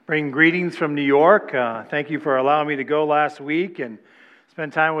Bring greetings from New York. Thank you for allowing me to go last week and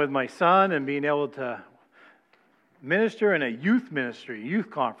spend time with my son and being able to minister in a youth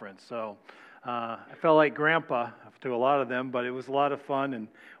conference. So I felt like grandpa to a lot of them, but it was a lot of fun and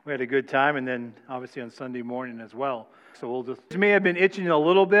we had a good time. And then obviously on Sunday morning as well. So you may have been itching a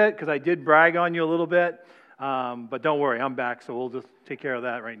little bit because I did brag on you a little bit, but don't worry, I'm back. So we'll just take care of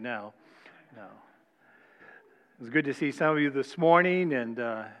that right now. No. It was good to see some of you this morning and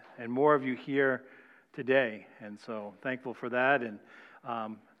more of you here today. And so thankful for that. And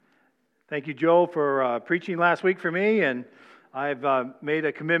thank you, Joe, for preaching last week for me. And I've made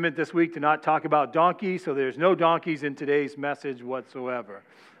a commitment this week to not talk about donkeys, so there's no donkeys in today's message whatsoever.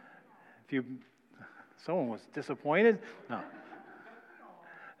 Someone was disappointed? No.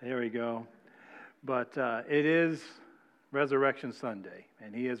 There we go. But it is Resurrection Sunday,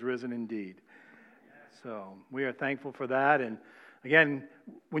 and He is risen indeed. So we are thankful for that. And again,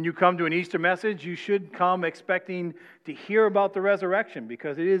 when you come to an Easter message, you should come expecting to hear about the resurrection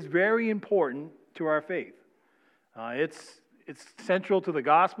because it is very important to our faith. It's central to the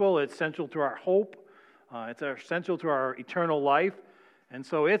gospel. It's central to our hope. It's essential to our eternal life. And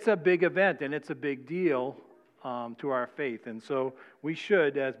so it's a big event and it's a big deal to our faith. And so we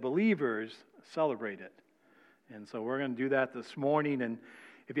should, as believers, celebrate it. And so we're going to do that this morning. And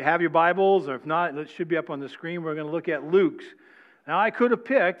if you have your Bibles, or if not, it should be up on the screen. We're going to look at Luke's. Now, I could have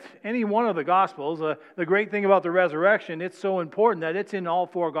picked any one of the Gospels. The great thing about the resurrection, it's so important that it's in all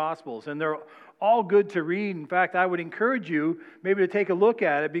four Gospels, and they're all good to read. In fact, I would encourage you maybe to take a look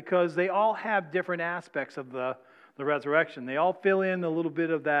at it because they all have different aspects of the resurrection. They all fill in a little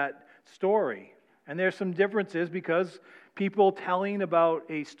bit of that story. And there's some differences because people telling about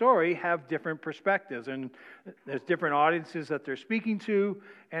a story have different perspectives, and there's different audiences that they're speaking to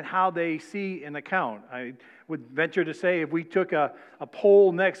and how they see an account. I would venture to say if we took a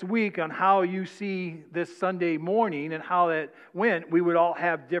poll next week on how you see this Sunday morning and how it went, we would all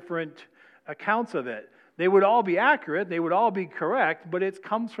have different accounts of it. They would all be accurate, they would all be correct, but it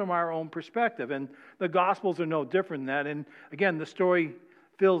comes from our own perspective. And the Gospels are no different than that. And again, the story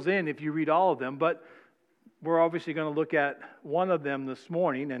fills in if you read all of them, but we're obviously going to look at one of them this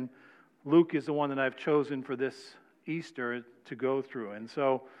morning, and Luke is the one that I've chosen for this Easter to go through. And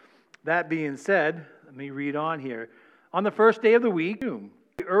so, that being said, let me read on here. On the first day of the week,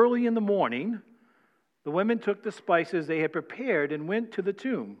 early in the morning, the women took the spices they had prepared and went to the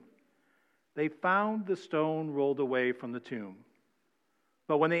tomb. They found the stone rolled away from the tomb.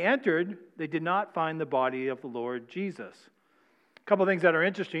 But when they entered, they did not find the body of the Lord Jesus. A couple of things that are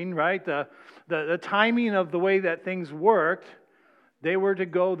interesting, right? The timing of the way that things worked, they were to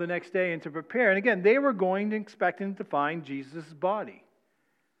go the next day and to prepare. And again, they were going expecting to find Jesus' body.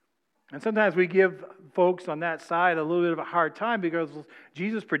 And sometimes we give folks on that side a little bit of a hard time because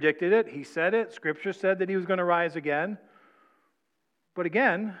Jesus predicted it. He said it. Scripture said that He was going to rise again. But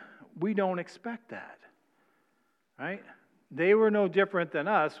again, we don't expect that, right? They were no different than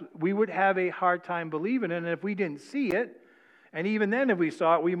us. We would have a hard time believing it. And if we didn't see it, and even then, if we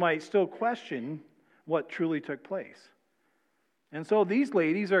saw it, we might still question what truly took place. And so these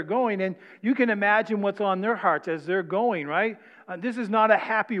ladies are going, and you can imagine what's on their hearts as they're going, right? This is not a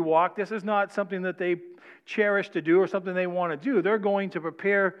happy walk. This is not something that they cherish to do or something they want to do. They're going to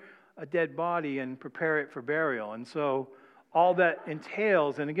prepare a dead body and prepare it for burial. And so all that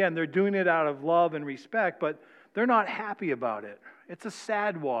entails, and again, they're doing it out of love and respect, but they're not happy about it. It's a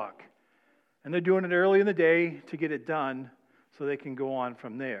sad walk. And they're doing it early in the day to get it done so they can go on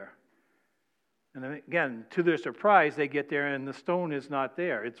from there. And then again, to their surprise, they get there and the stone is not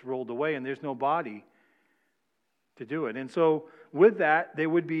there. It's rolled away and there's no body to do it. And so with that, there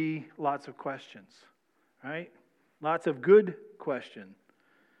would be lots of questions, right? Lots of good questions.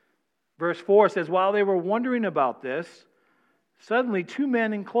 Verse 4 says, while they were wondering about this, suddenly 2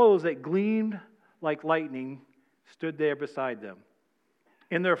 men in clothes that gleamed like lightning stood there beside them.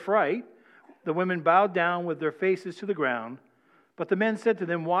 In their fright, the women bowed down with their faces to the ground. But the men said to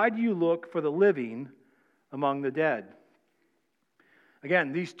them, why do you look for the living among the dead?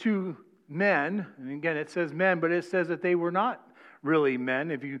 Again, these 2 men, and again it says men, but it says that they were not really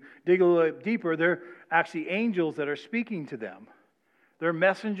men. If you dig a little deeper, they're actually angels that are speaking to them. They're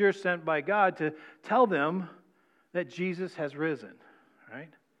messengers sent by God to tell them that Jesus has risen,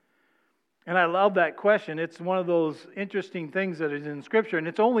 right? And I love that question. It's one of those interesting things that is in Scripture, and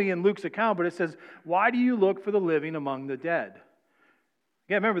it's only in Luke's account, but it says, why do you look for the living among the dead?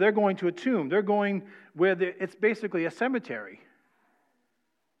 Yeah, remember, they're going to a tomb. They're going where it's basically a cemetery.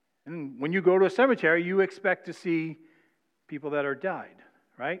 And when you go to a cemetery, you expect to see people that are died,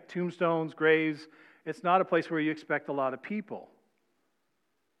 right? Tombstones, graves. It's not a place where you expect a lot of people.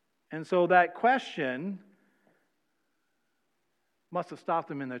 And so that question must have stopped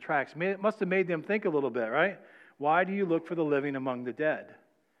them in their tracks. It must have made them think a little bit, right? Why do you look for the living among the dead?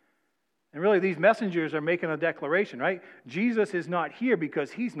 And really, these messengers are making a declaration, right? Jesus is not here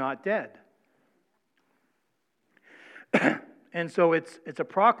because he's not dead. And so it's a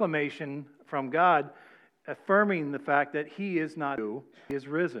proclamation from God affirming the fact that he is not who, he is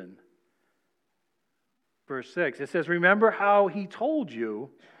risen. Verse 6, it says, remember how he told you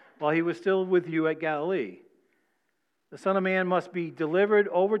while he was still with you at Galilee. The Son of Man must be delivered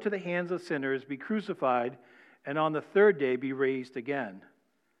over to the hands of sinners, be crucified, and on the third day be raised again.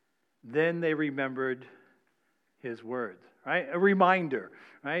 Then they remembered his words, right? A reminder,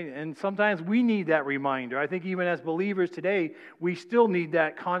 right? And sometimes we need that reminder. I think even as believers today, we still need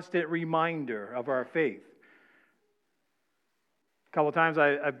that constant reminder of our faith. A couple of times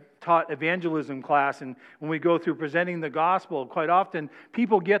I've taught evangelism class, and when we go through presenting the gospel, quite often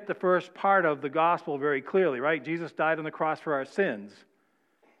people get the first part of the gospel very clearly, right? Jesus died on the cross for our sins.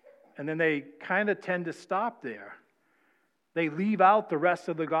 And then they kind of tend to stop there. They leave out the rest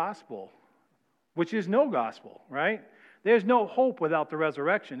of the gospel, which is no gospel, right? There's no hope without the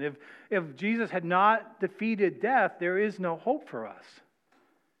resurrection. If Jesus had not defeated death, there is no hope for us.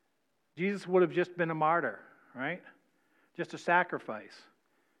 Jesus would have just been a martyr, right? Just a sacrifice.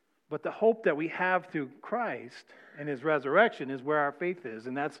 But the hope that we have through Christ and his resurrection is where our faith is,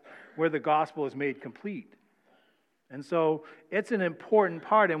 and that's where the gospel is made complete. And so it's an important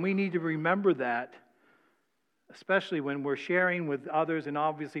part, and we need to remember that, especially when we're sharing with others and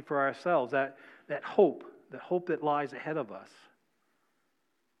obviously for ourselves, that hope that lies ahead of us.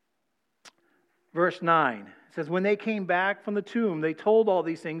 Verse 9, it says, when they came back from the tomb, they told all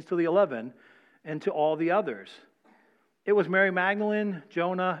these things to the 11 and to all the others. It was Mary Magdalene,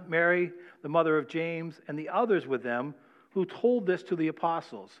 Jonah, Mary, the mother of James, and the others with them who told this to the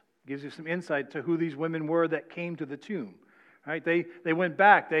apostles. Gives you some insight to who these women were that came to the tomb. Right? They went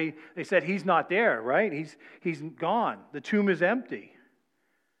back. They said, he's not there, right? He's gone. The tomb is empty.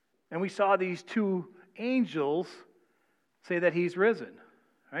 And we saw these two angels say that he's risen.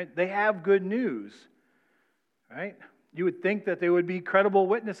 Right? They have good news. Right? You would think that they would be credible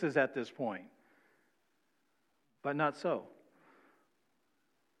witnesses at this point. But not so.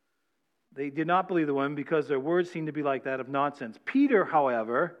 They did not believe the women because their words seemed to be like that of nonsense. Peter,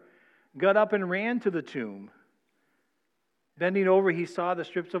 however, got up and ran to the tomb. Bending over, he saw the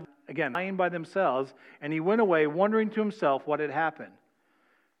strips of, again, lying by themselves, and he went away wondering to himself what had happened.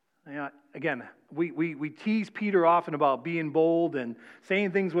 Again, we tease Peter often about being bold and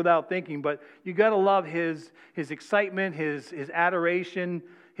saying things without thinking, but you got to love his excitement, his adoration,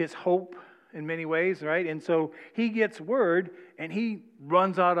 his hope in many ways, right? And so he gets word, and he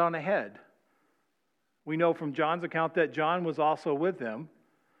runs out on ahead. We know from John's account that John was also with him,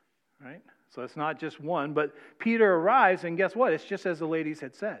 right? So it's not just one, but Peter arrives, and guess what? It's just as the ladies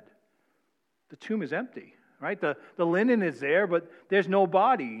had said. The tomb is empty, right? The linen is there, but there's no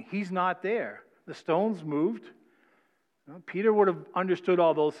body. He's not there. The stone's moved. Peter would have understood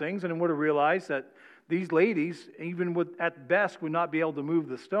all those things and would have realized that these ladies, even at best, would not be able to move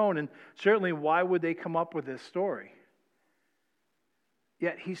the stone, and certainly why would they come up with this story?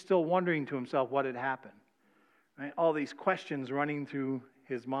 Yet he's still wondering to himself what had happened. Right? All these questions running through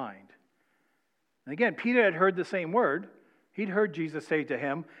his mind. And again, Peter had heard the same word. He'd heard Jesus say to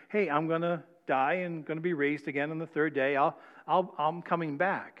him, hey, I'm going to die and going to be raised again on the third day. I'm coming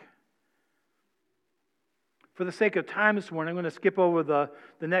back. For the sake of time this morning, I'm going to skip over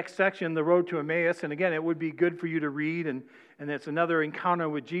the next section, the road to Emmaus. And again, it would be good for you to read. And it's another encounter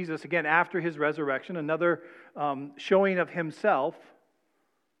with Jesus, again, after his resurrection, another showing of himself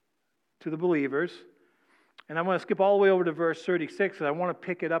to the believers. And I'm going to skip all the way over to verse 36, and I want to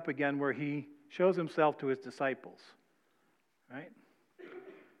pick it up again where he shows himself to his disciples. Right?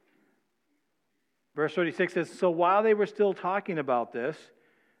 Verse 36 says, so while they were still talking about this,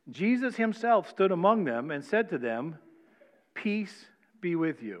 Jesus himself stood among them and said to them, peace be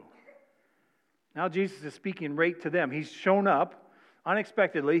with you. Now Jesus is speaking right to them. He's shown up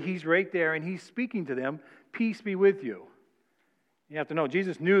unexpectedly. He's right there, and he's speaking to them, peace be with you. You have to know,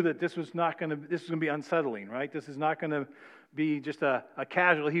 Jesus knew that this was going to be unsettling, right? This is not going to be just a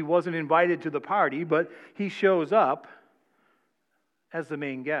casual. He wasn't invited to the party, but he shows up as the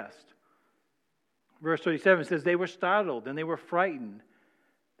main guest. Verse 37 says, they were startled and they were frightened.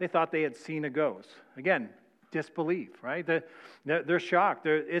 They thought they had seen a ghost. Again, disbelief, right? They're shocked.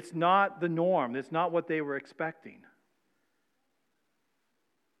 It's not the norm. It's not what they were expecting.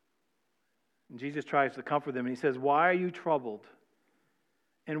 And Jesus tries to comfort them, and he says, why are you troubled?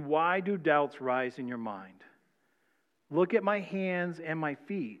 And why do doubts rise in your mind? Look at my hands and my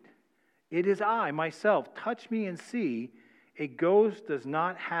feet. It is I, myself. Touch me and see. A ghost does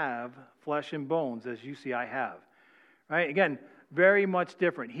not have flesh and bones, as you see I have. Right? Again, very much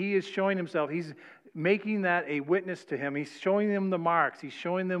different. He is showing himself. He's making that a witness to him. He's showing them the marks. He's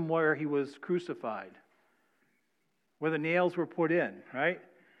showing them where he was crucified, where the nails were put in, right?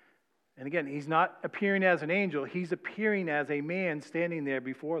 And again, he's not appearing as an angel. He's appearing as a man standing there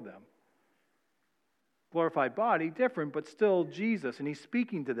before them. Glorified body, different, but still Jesus, and he's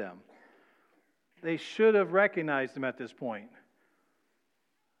speaking to them. They should have recognized him at this point.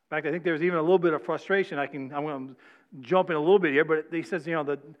 In fact, I think there's even a little bit of frustration. I'm going to jump in a little bit here, but he says,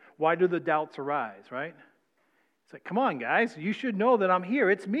 why do the doubts arise, right? It's like, come on, guys, you should know that I'm here.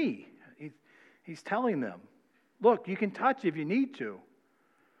 It's me. He's telling them, look, you can touch if you need to.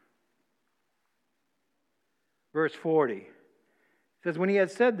 Verse 40. It says, when he had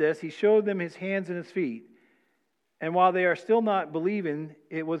said this, he showed them his hands and his feet. And while they are still not believing,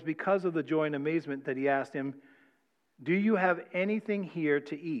 it was because of the joy and amazement that he asked him, do you have anything here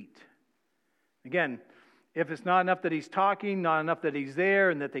to eat? Again, if it's not enough that he's talking, not enough that he's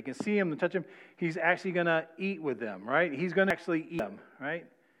there and that they can see him and touch him, he's actually going to eat with them, right? He's going to actually eat them, right?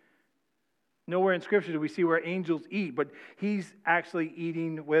 Nowhere in Scripture do we see where angels eat, but he's actually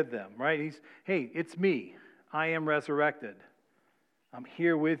eating with them, right? Hey, it's me. I am resurrected. I'm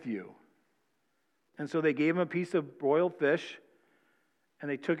here with you. And so they gave him a piece of broiled fish, and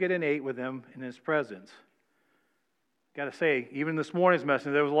they took it and ate with him in his presence. Got to say, even this morning's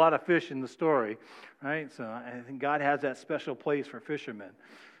message, there was a lot of fish in the story, right? So I think God has that special place for fishermen.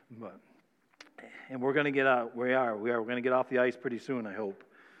 And we're going to get out. We're going to get off the ice pretty soon, I hope.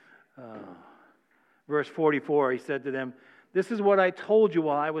 Verse 44, he said to them, this is what I told you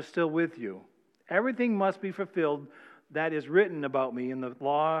while I was still with you. Everything must be fulfilled that is written about me in the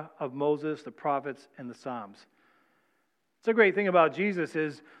law of Moses, the prophets, and the Psalms. It's a great thing about Jesus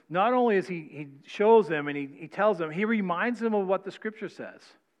is not only is he shows them and he tells them, he reminds them of what the Scripture says.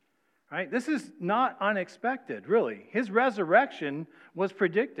 Right? This is not unexpected, really. His resurrection was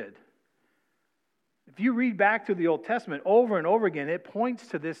predicted. If you read back to the Old Testament over and over again, it points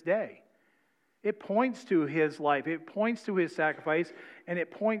to this day. It points to his life, it points to his sacrifice, and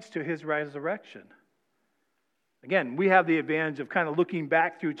it points to his resurrection. Again, we have the advantage of kind of looking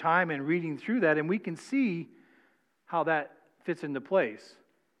back through time and reading through that, and we can see how that fits into place.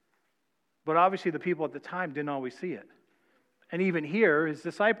 But obviously the people at the time didn't always see it. And even here, his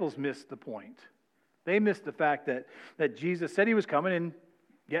disciples missed the point. They missed the fact that Jesus said he was coming, and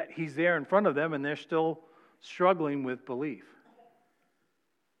yet he's there in front of them, and they're still struggling with belief.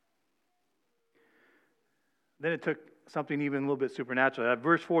 Then it took something even a little bit supernatural.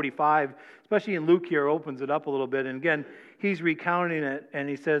 Verse 45, especially in Luke here, opens it up a little bit. And again, he's recounting it, and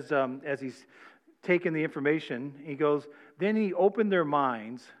he says, as he's taking the information, he goes, then he opened their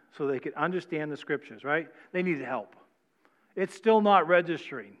minds so they could understand the Scriptures, right? They needed help. It's still not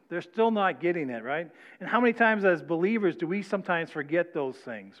registering. They're still not getting it, right? And how many times as believers do we sometimes forget those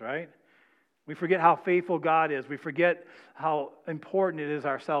things, right? We forget how faithful God is. We forget how important it is,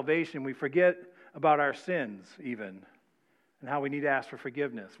 our salvation. We forget about our sins even, and how we need to ask for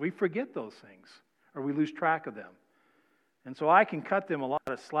forgiveness. We forget those things, or we lose track of them. And so I can cut them a lot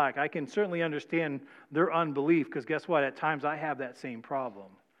of slack. I can certainly understand their unbelief, because guess what? At times I have that same problem.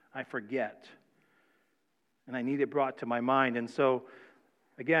 I forget. And I need it brought to my mind. And so,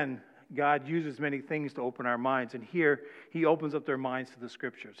 again, God uses many things to open our minds. And here, he opens up their minds to the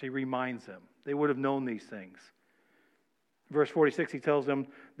Scriptures. He reminds them. They would have known these things. Verse 46, he tells them,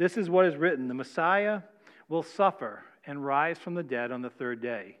 this is what is written. The Messiah will suffer and rise from the dead on the third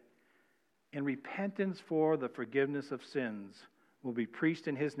day. And repentance for the forgiveness of sins will be preached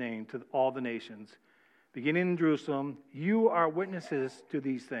in his name to all the nations. Beginning in Jerusalem, you are witnesses to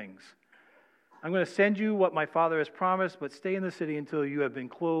these things. I'm going to send you what my Father has promised, but stay in the city until you have been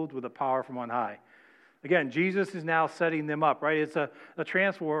clothed with the power from on high. Again, Jesus is now setting them up, right? It's a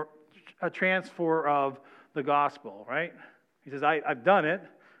transfer of the gospel, right? He says, I've done it.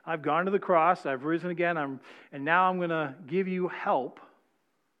 I've gone to the cross. I've risen again. And now I'm going to give you help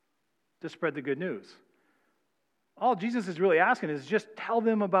to spread the good news. All Jesus is really asking is just tell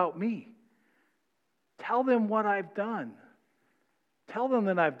them about me. Tell them what I've done. Tell them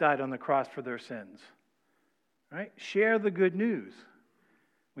that I've died on the cross for their sins. Right? Share the good news.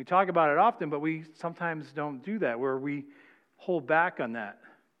 We talk about it often, but we sometimes don't do that, where we hold back on that.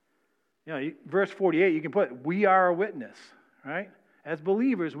 Verse 48, you can put, we are a witness, right? As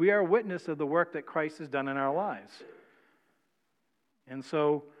believers, we are a witness of the work that Christ has done in our lives. And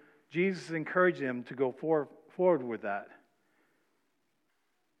so Jesus encouraged them to go forward with that.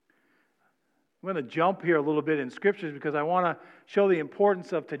 I'm going to jump here a little bit in scriptures because I want to show the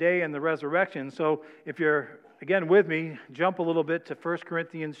importance of today and the resurrection. So if you're, again, with me, jump a little bit to 1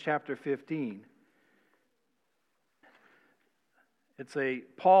 Corinthians chapter 15.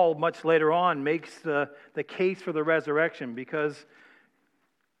 Paul, much later on, makes the case for the resurrection because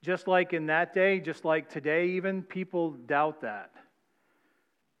just like in that day, just like today even, people doubt that.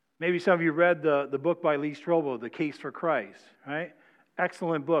 Maybe some of you read the book by Lee Strobel, The Case for Christ, right?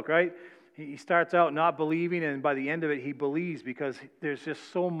 Excellent book, right? He starts out not believing, and by the end of it, he believes because there's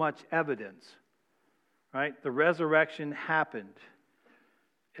just so much evidence, right? The resurrection happened.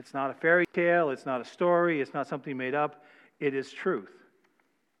 It's not a fairy tale. It's not a story. It's not something made up. It is truth.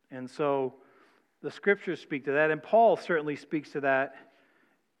 And so the scriptures speak to that, and Paul certainly speaks to that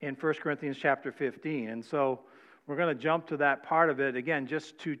in 1 Corinthians chapter 15. And so we're going to jump to that part of it, again,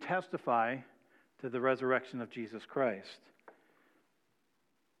 just to testify to the resurrection of Jesus Christ.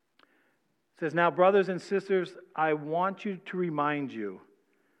 It says, "Now, brothers and sisters, I want you to remind you,"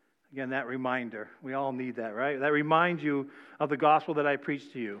 again, that reminder, we all need that, right? That reminds you of the gospel that I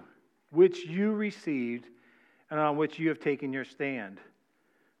preached to you, which you received and on which you have taken your stand.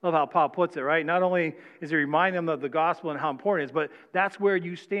 Love how Paul puts it, right? Not only is he reminding them of the gospel and how important it is, but that's where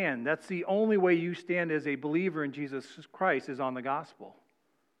you stand. That's the only way you stand as a believer in Jesus Christ is on the gospel.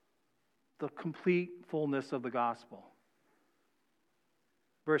 The complete fullness of the gospel.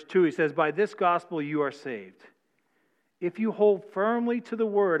 Verse 2, he says, "By this gospel you are saved, if you hold firmly to the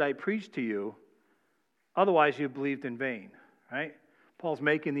word I preached to you, otherwise you believed in vain." Right? Paul's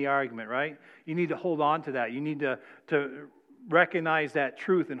making the argument, right? You need to hold on to that. You need to recognize that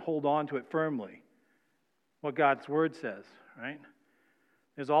truth and hold on to it firmly. What God's word says, right?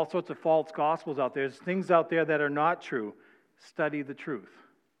 There's all sorts of false gospels out there. There's things out there that are not true. Study the truth.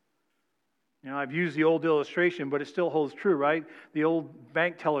 You know, I've used the old illustration, but it still holds true, right? The old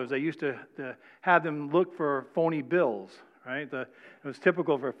bank tellers, they used to have them look for phony bills, right? It was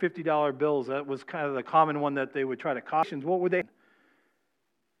typical for $50 bills. That was kind of the common one that they would try to caution. What would they?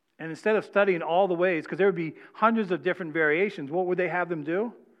 And instead of studying all the ways, because there would be hundreds of different variations, what would they have them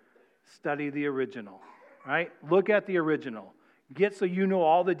do? Study the original, right? Look at the original. Get so you know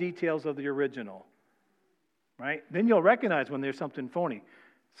all the details of the original, right? Then you'll recognize when there's something phony.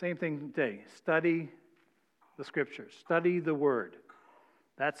 Same thing today. Study the scriptures. Study the word.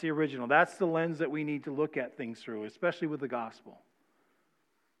 That's the original. That's the lens that we need to look at things through, especially with the gospel.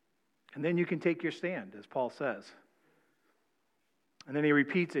 And then you can take your stand, as Paul says. And then he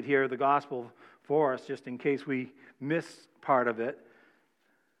repeats it here, the gospel for us, just in case we miss part of it,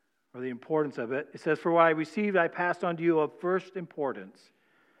 or the importance of it. It says, "For what I received, I passed on to you of first importance,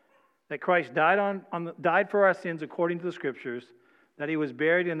 that Christ died for our sins according to the scriptures, that he was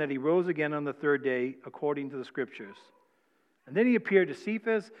buried, and that he rose again on the third day according to the scriptures. And then he appeared to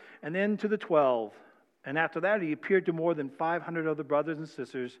Cephas, and then to the 12. And after that he appeared to more than 500 other brothers and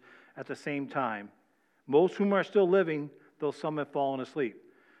sisters at the same time, most whom are still living, though some have fallen asleep."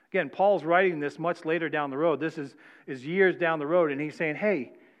 Again, Paul's writing this much later down the road. This is years down the road, and he's saying,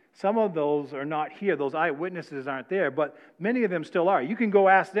 hey, some of those are not here. Those eyewitnesses aren't there, but many of them still are. You can go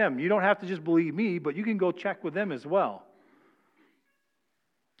ask them. You don't have to just believe me, but you can go check with them as well.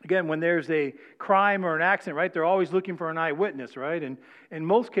 Again, when there's a crime or an accident, right, they're always looking for an eyewitness, right? And in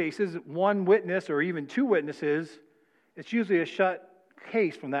most cases, one witness or even two witnesses, it's usually a shut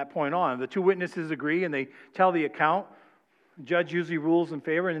case from that point on. The two witnesses agree and they tell the account. The judge usually rules in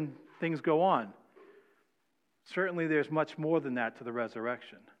favor and things go on. Certainly there's much more than that to the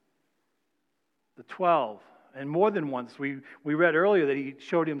resurrection. The 12, and more than once, we read earlier that he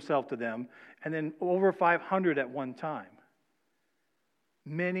showed himself to them, and then over 500 at one time.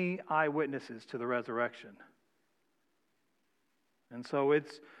 Many eyewitnesses to the resurrection. And so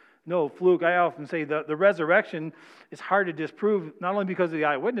it's no fluke. I often say the resurrection is hard to disprove, not only because of the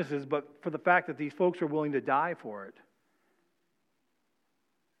eyewitnesses, but for the fact that these folks are willing to die for it.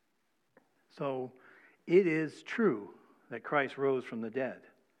 So it is true that Christ rose from the dead.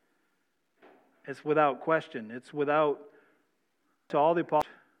 It's without question. It's without, to all the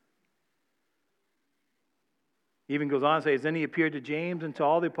apostles. He even goes on to say, then he appeared to James and to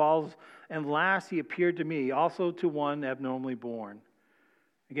all the apostles, and last he appeared to me, also to one abnormally born.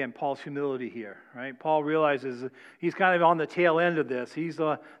 Again, Paul's humility here, right? Paul realizes he's kind of on the tail end of this. He's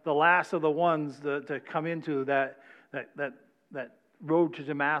the last of the ones to come into that road to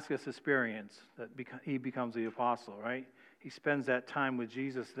Damascus experience, that he becomes the apostle, right? He spends that time with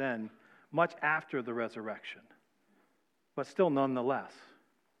Jesus then, much after the resurrection, but still nonetheless.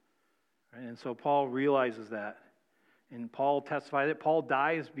 Right? And so Paul realizes that. And Paul testified that Paul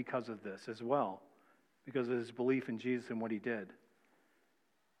dies because of this as well, because of his belief in Jesus and what he did.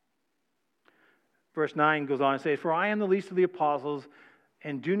 Verse 9 goes on and says, "For I am the least of the apostles,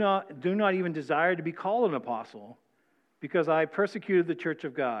 and do not even desire to be called an apostle, because I persecuted the church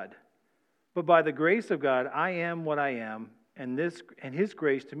of God. But by the grace of God, I am what I am, and His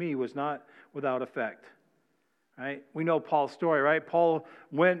grace to me was not without effect." Right? We know Paul's story, right? Paul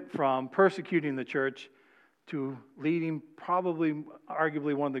went from persecuting the church to leading probably,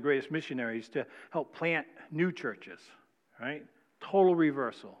 arguably, one of the greatest missionaries to help plant new churches, right? Total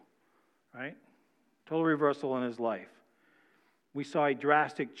reversal, right? Total reversal in his life. We saw a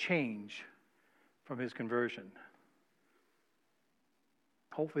drastic change from his conversion.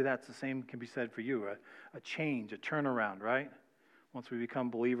 Hopefully that's the same can be said for you, a change, a turnaround, right? Once we become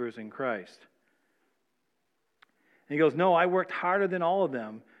believers in Christ. And he goes, "No, I worked harder than all of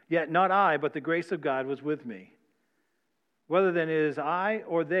them, yet not I, but the grace of God was with me. Whether then it is I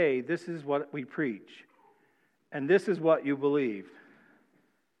or they, this is what we preach, and this is what you believe.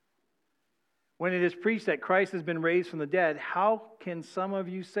 When it is preached that Christ has been raised from the dead, how can some of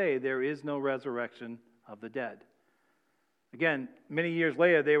you say there is no resurrection of the dead?" Again, many years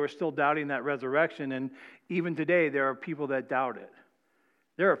later, they were still doubting that resurrection, and even today, there are people that doubt it.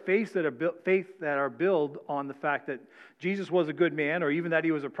 There are faiths that are built on the fact that Jesus was a good man, or even that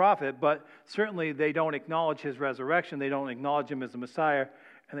he was a prophet, but certainly they don't acknowledge his resurrection, they don't acknowledge him as the Messiah,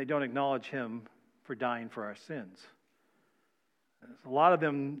 and they don't acknowledge him for dying for our sins. A lot of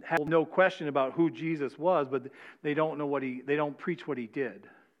them have no question about who Jesus was, but they don't know they don't preach what he did,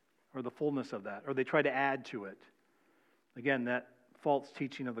 or the fullness of that, or they try to add to it. Again, that false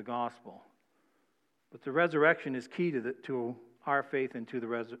teaching of the gospel. But the resurrection is key to our faith and to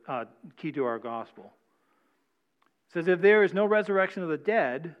the key to our gospel. It says, "If there is no resurrection of the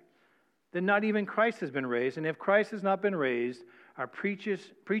dead, then not even Christ has been raised. And if Christ has not been raised, our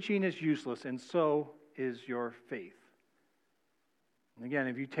preaching is useless, and so is your faith." And again,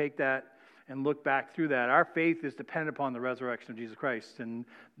 if you take that and look back through that, our faith is dependent upon the resurrection of Jesus Christ, and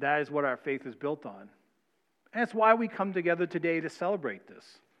that is what our faith is built on. And that's why we come together today to celebrate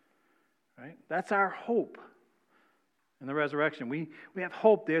this. Right? That's our hope in the resurrection. We have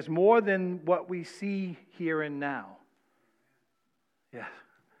hope. There's more than what we see here and now. Yeah.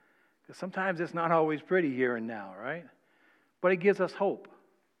 Because sometimes it's not always pretty here and now, right? But it gives us hope.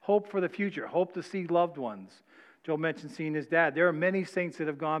 Hope for the future. Hope to see loved ones. Joe mentioned seeing his dad. There are many saints that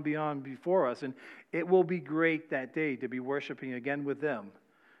have gone beyond before us, and it will be great that day to be worshiping again with them,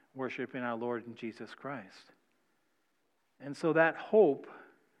 worshiping our Lord and Jesus Christ. And so that hope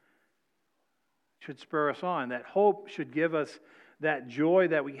should spur us on. That hope should give us that joy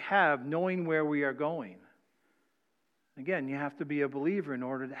that we have knowing where we are going. Again, you have to be a believer in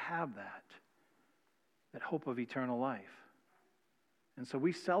order to have that hope of eternal life. And so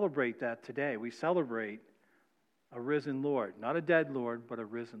we celebrate that today. We celebrate a risen Lord. Not a dead Lord, but a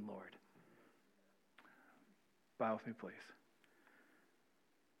risen Lord. Bow with me, please.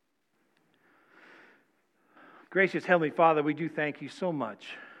 Gracious Heavenly Father, we do thank you so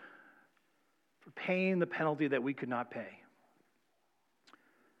much for paying the penalty that we could not pay,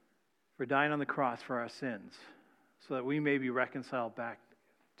 for dying on the cross for our sins, so that we may be reconciled back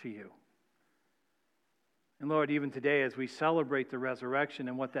to you. And Lord, even today as we celebrate the resurrection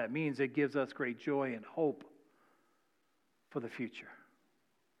and what that means, it gives us great joy and hope for the future.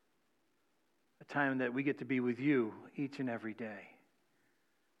 A time that we get to be with you each and every day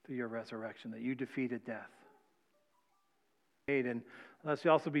through your resurrection, that you defeated death. And let's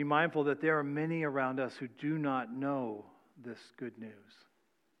also be mindful that there are many around us who do not know this good news.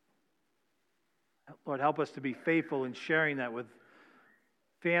 Lord, help us to be faithful in sharing that with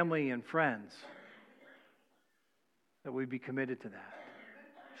family and friends, that we be committed to that,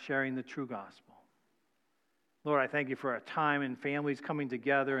 sharing the true gospel. Lord, I thank you for our time and families coming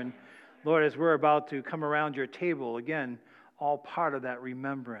together. And Lord, as we're about to come around your table, again, all part of that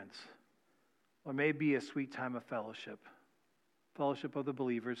remembrance. Or may be a sweet time of fellowship of the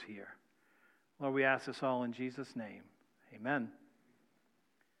believers here. Lord, we ask this all in Jesus' name. Amen.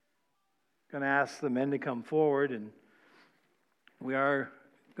 I'm going to ask the men to come forward, and we are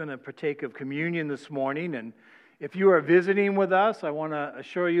going to partake of communion this morning. And if you are visiting with us, I want to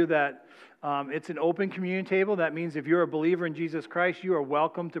assure you that it's an open communion table. That means if you're a believer in Jesus Christ, you are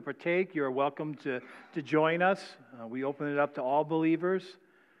welcome to partake. You are welcome to join us. We open it up to all believers.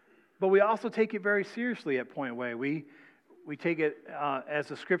 But we also take it very seriously at Pointway. We take it as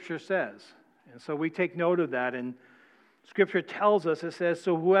the Scripture says. And so we take note of that. And Scripture tells us, it says,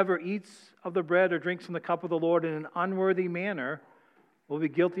 "So whoever eats of the bread or drinks from the cup of the Lord in an unworthy manner will be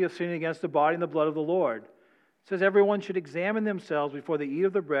guilty of sinning against the body and the blood of the Lord." It says everyone should examine themselves before they eat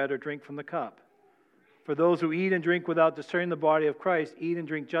of the bread or drink from the cup. For those who eat and drink without discerning the body of Christ, eat and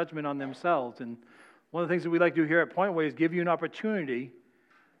drink judgment on themselves. And one of the things that we like to do here at Pointway is give you an opportunity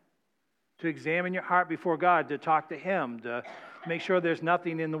to examine your heart before God, to talk to Him, to make sure there's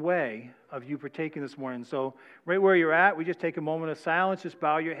nothing in the way of you partaking this morning. So right where you're at, we just take a moment of silence, just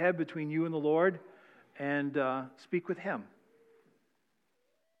bow your head between you and the Lord, and speak with Him.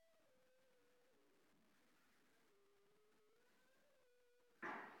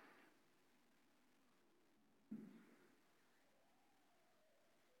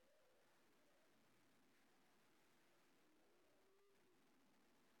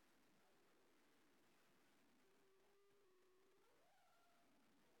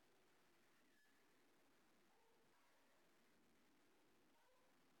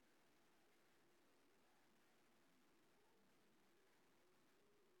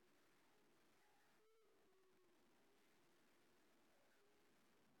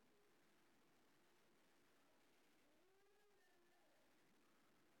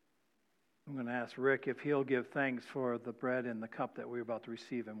 I'm going to ask Rick if he'll give thanks for the bread and the cup that we're about to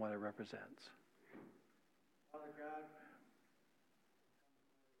receive and what it represents. Father God, I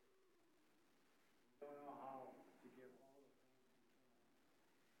don't know how to give all the thanks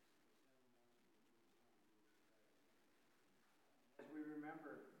as we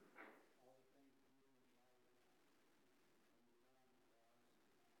remember all the things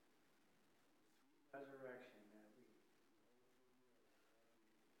resurrection that we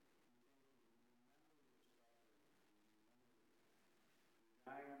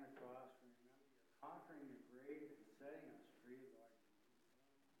dying on the cross, we remember your conquering the grave and setting us free, Lord.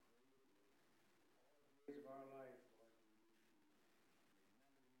 All the days of our life, Lord.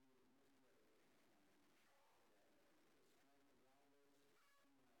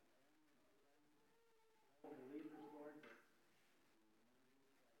 All believers, Lord.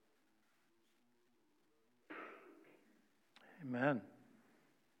 Amen.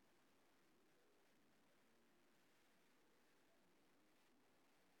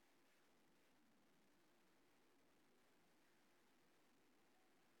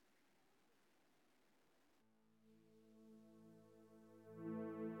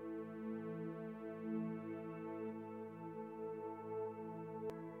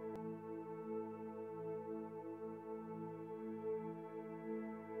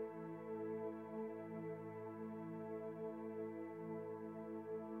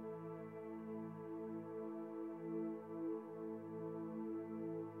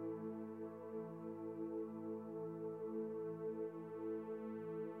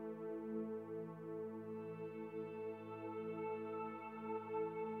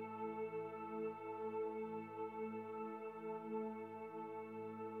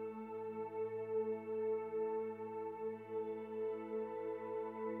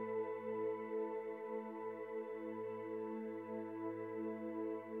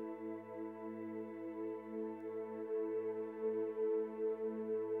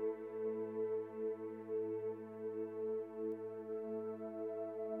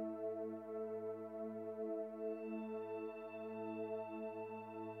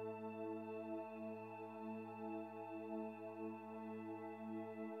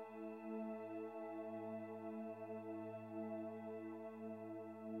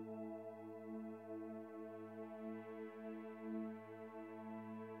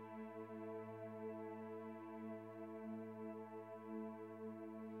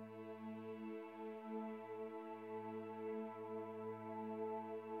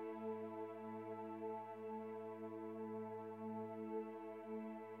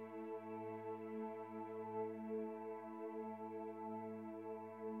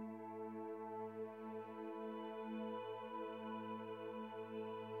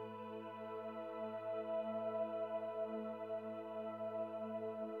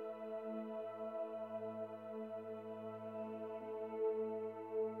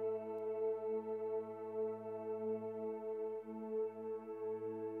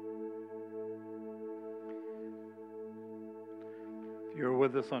 If you were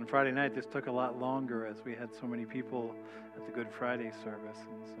with us on Friday night, this took a lot longer as we had so many people at the Good Friday service.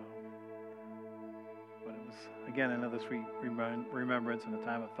 And so, but it was, again, another sweet remembrance and a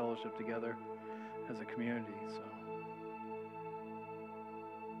time of fellowship together as a community. So.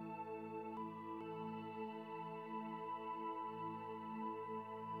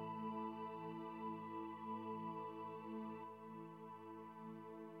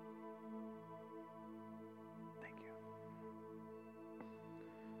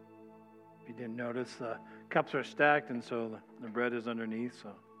 You didn't notice the cups are stacked, and so the bread is underneath.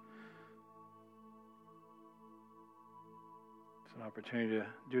 So it's an opportunity to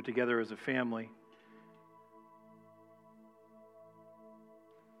do it together as a family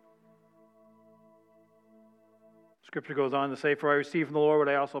Scripture goes on to say, "For I received from the Lord what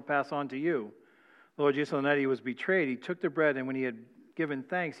I also pass on to you. The Lord Jesus, on the night he was betrayed, he took the bread, and when he had given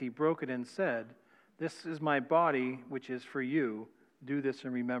thanks, he broke it and said, 'This is my body, which is for you. Do this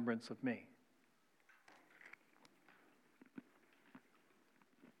in remembrance of me.'"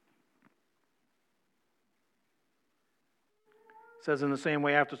 It says, in the same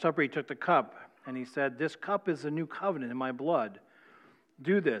way, after supper, he took the cup, and he said, "This cup is the new covenant in my blood.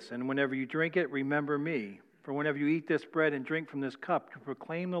 Do this, and whenever you drink it, remember me. For whenever you eat this bread and drink from this cup, you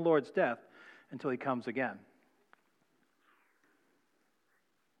proclaim the Lord's death until he comes again."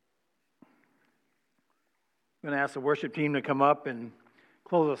 I'm going to ask the worship team to come up and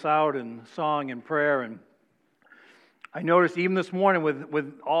close us out in song and prayer. And I noticed even this morning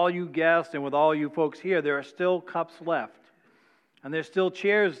with all you guests and with all you folks here, there are still cups left. And there's still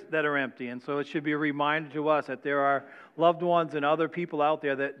chairs that are empty. And so it should be a reminder to us that there are loved ones and other people out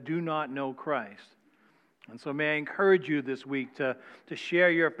there that do not know Christ. And so may I encourage you this week to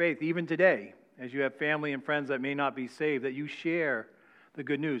share your faith, even today, as you have family and friends that may not be saved, that you share the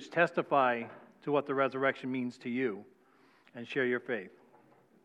good news. Testify to what the resurrection means to you and share your faith.